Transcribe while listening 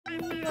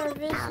We are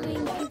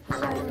visiting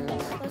people's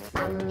islands. Let's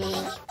go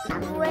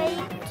straight.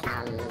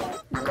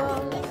 Go. I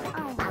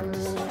don't know what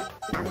to say.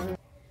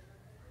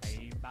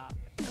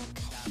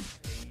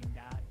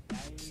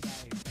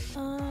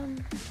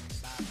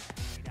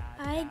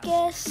 I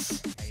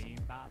guess.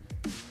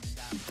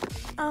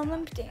 Let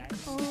me think.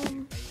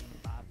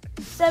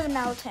 7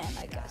 out of 10.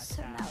 I guess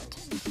 7 out of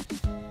 10.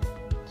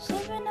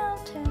 7 out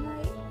of 10.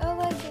 I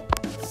like it.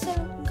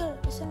 7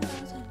 good. 7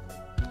 out of 10.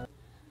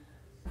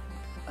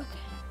 Okay.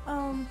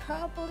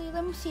 Probably.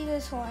 Let me see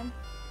this one.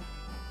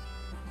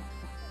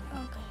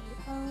 Okay.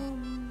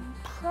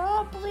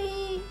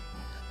 Probably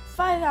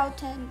 5 out of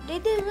 10. They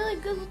did really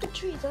good with the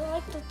trees. I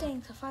like the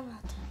things. So 5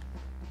 out of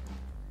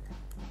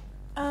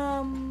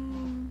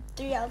 10.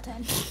 3 out of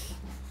 10.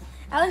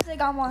 At least they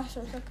got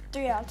monsters. So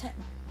 3 out of 10.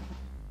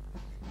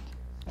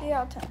 3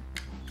 out of 10.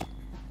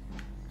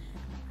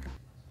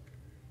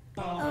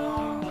 Let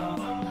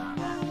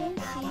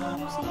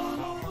me see.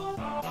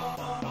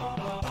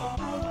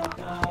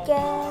 I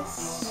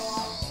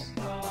guess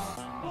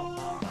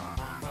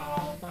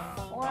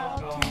 4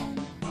 out of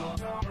 10.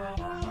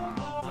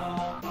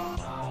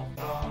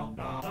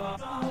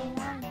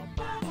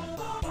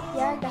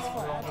 Yeah, I guess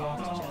 4 out of 10.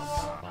 Let's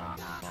just.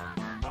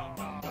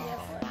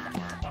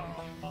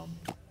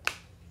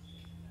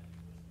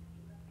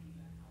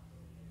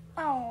 I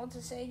don't know what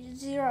to say.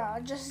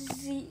 0. Just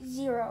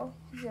 0.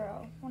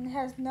 When it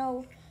has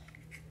no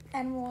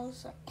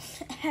animals.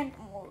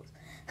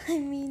 I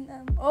mean,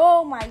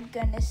 oh my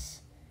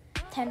goodness.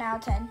 10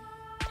 out of 10.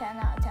 10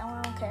 out of 10.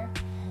 I don't care.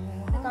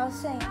 Like I was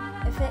saying,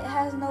 if it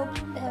has no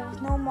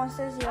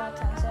monsters, 0 out of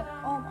 10. So,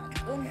 oh my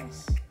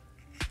goodness.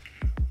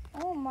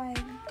 Oh my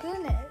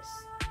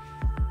goodness.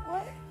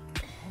 What?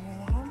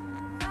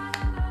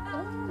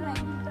 Oh my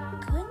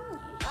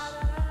goodness.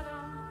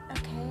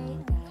 Okay.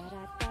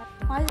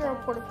 Why is there a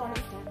porta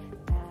potty?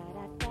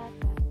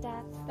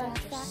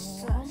 That's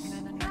just sus.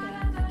 Okay, I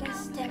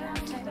guess 10 out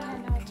of 10, 10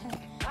 out of 10.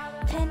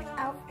 10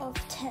 out of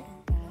 10.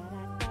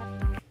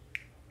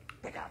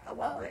 We got the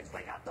wobblers,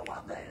 we got the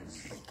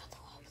wobblers.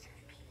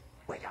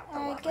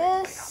 I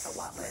guess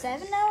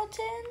 7 out of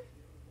 10?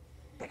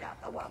 They have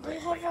a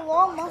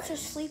lot of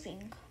monsters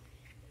sleeping.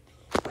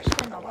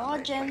 Spend a lot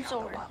of gems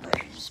or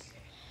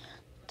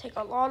take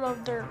a lot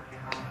of their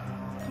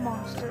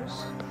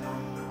monsters.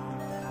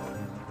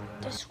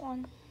 This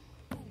one.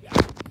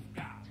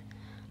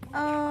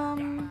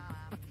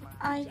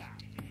 I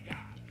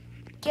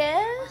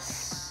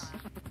guess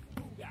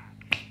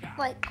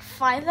like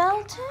 5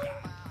 out of 10.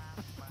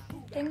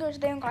 Fingers,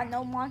 they don't got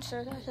no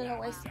monsters. That's just a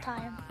waste of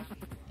time.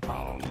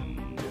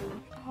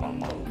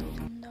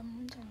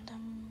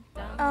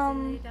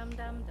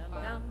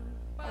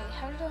 Wait,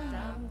 how do I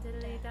know?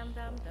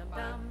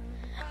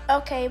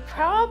 Okay,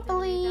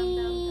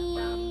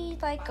 probably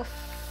like a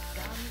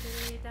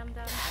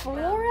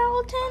 4 out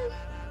of 10.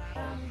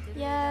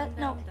 Yeah,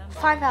 no,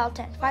 5 out of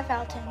 10. 5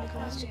 out of 10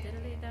 because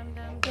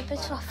if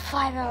it's a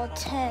 5 out of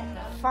 10,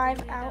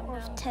 5 out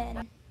of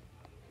 10.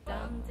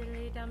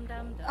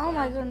 Oh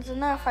my goodness,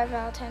 another 5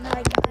 out of 10. I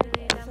got it.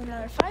 It's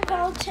another 5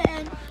 out of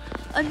 10.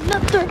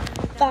 Another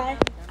 5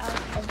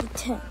 out of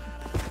 10.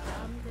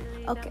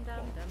 Okay.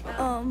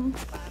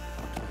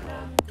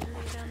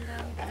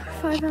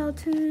 5 out of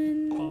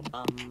 10.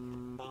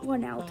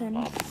 1 out of 10.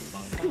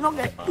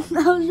 Okay. I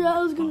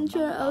was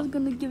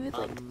gonna give it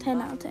like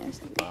 10 out of 10 or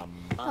something.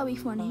 That'll be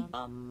funny.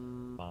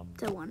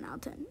 It's a 1 out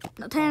of 10.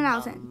 No, 10 out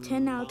of 10.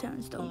 10 out of 10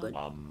 is still good.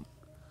 1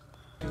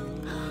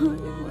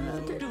 out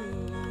of 10.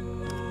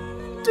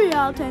 3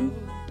 out of 10.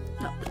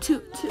 No,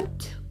 2.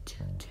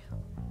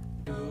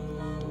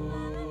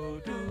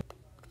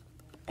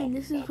 And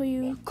this is what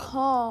you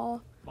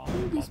call.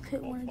 Please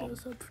pick one of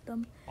those up for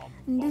them.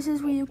 And this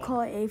is what you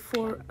call a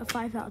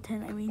 5 out of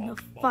 10. I mean a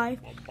 5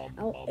 out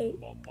of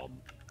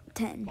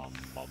 10.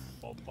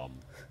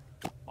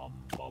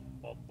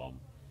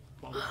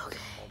 Okay.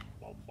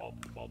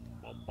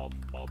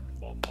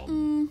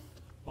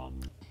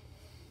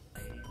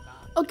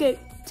 Okay,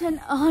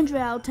 100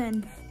 out of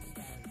 10.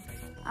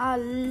 I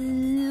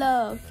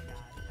love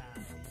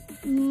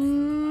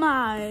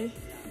my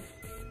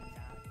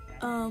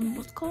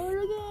what's it called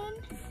again?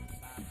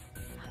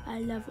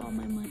 I love all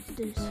my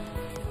monsters.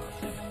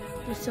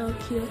 They're so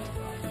cute.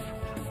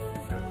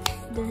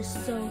 They're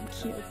so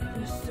cute.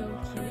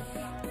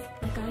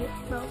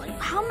 Like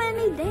how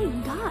many they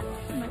got?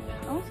 Like,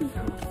 I don't think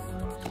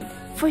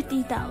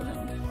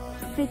 50,000.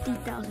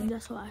 50,000,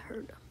 that's what I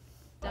heard.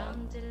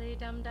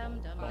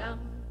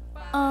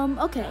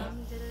 Okay.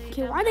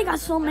 Okay, why they got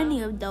so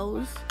many of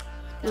those?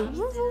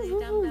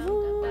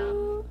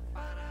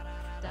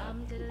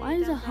 Why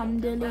does a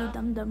humdilly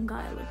dum dum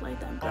guy look like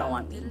that girl?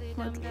 I mean,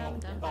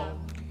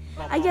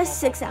 I guess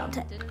 6 out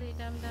of 10.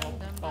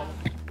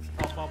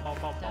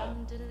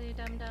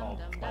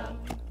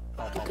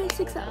 Okay,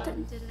 6 out of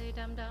 10.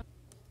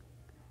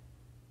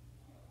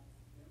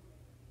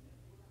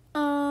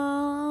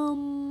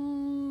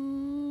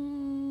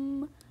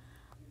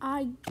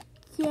 I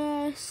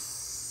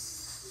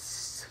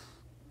guess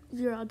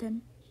 0 out of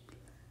 10.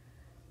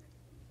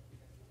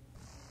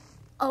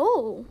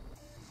 Oh,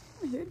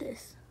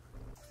 this.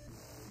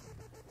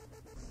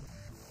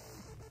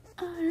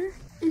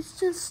 It's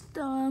just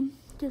doing.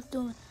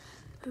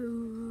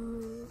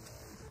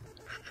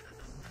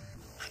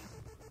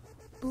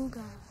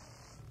 Booga.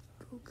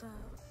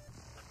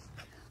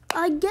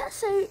 I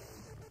guess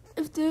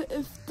if they're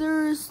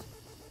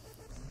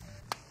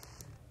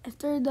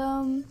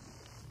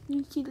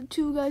you see the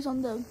two guys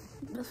on the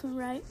left and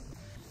right.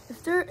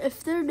 If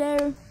they're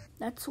there,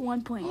 that's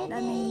 1 point.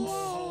 That means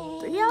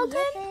 3 out of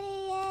 10.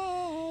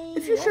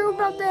 If you're sure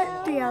about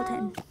that, 3 out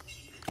of 10.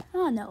 I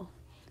don't know.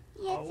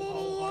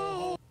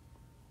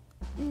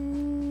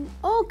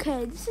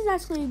 Okay, this is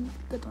actually a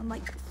good one.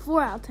 Like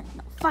 4 out of 10.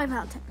 No, 5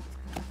 out of 10.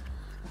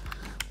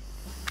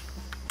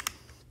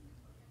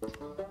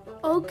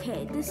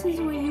 Okay, this is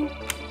where you,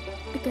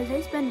 because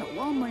they spend a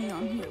lot of money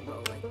on here,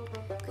 bro. Like,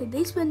 okay,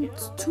 they spend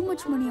too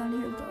much money on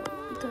here, bro.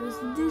 Because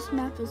this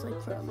map is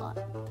like for a lot.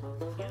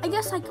 I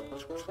guess like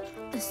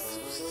a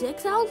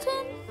 6 out of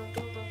 10.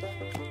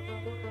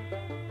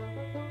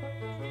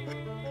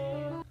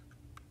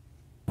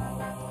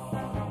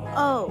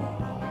 Oh.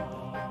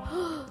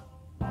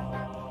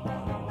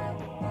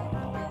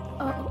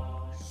 Oh,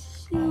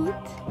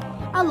 shoot.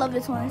 I love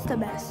this one. It's the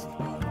best.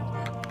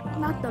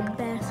 Not the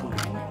best one.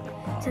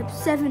 Except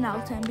 7 out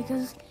of 10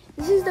 because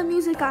this is the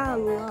music I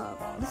love.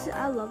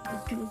 I love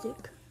this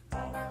music.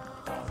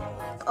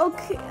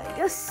 Okay, I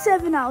guess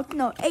 8 out of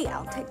 10. 8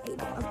 out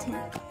of 10.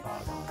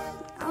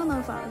 I don't know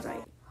if I was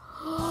right.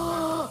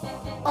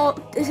 Oh,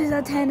 this is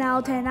a 10 out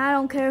of 10. I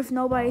don't care if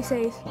nobody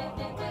says.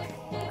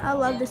 I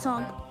love this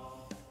song.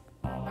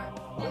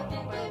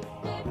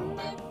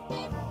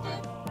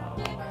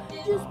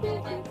 Just be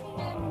on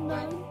the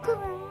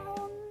ground.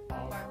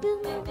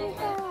 Just make me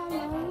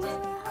hollow around.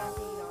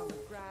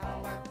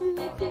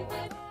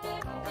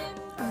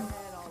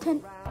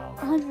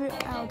 100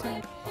 out of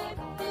 10.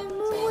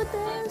 Move with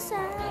the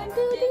sound,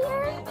 do the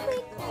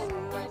earthquake.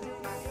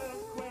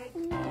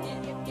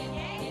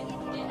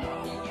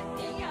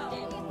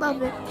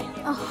 Love it.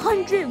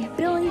 100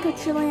 billion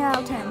quadrillion out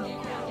of 10.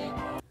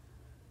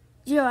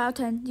 0 out of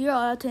 10. 0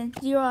 out of 10.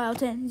 0 out of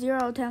 10. 0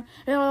 out of 10.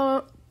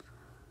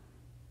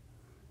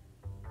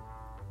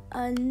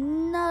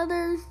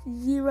 Another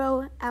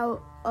 0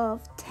 out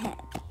of 10.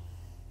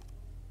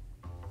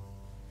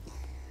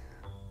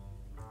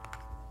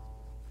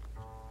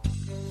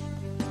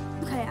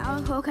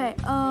 Okay.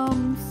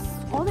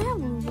 Oh, they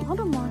have a lot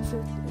of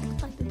monsters.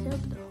 It's like the tail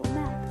of the whole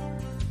map.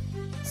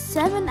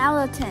 7 out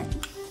of 10.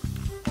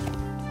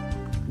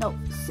 No,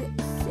 6.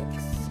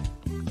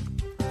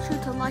 Sure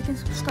to like and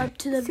subscribe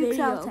to the video. 6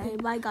 out of 10. Okay,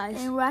 bye guys.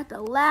 And we're at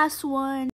the last one.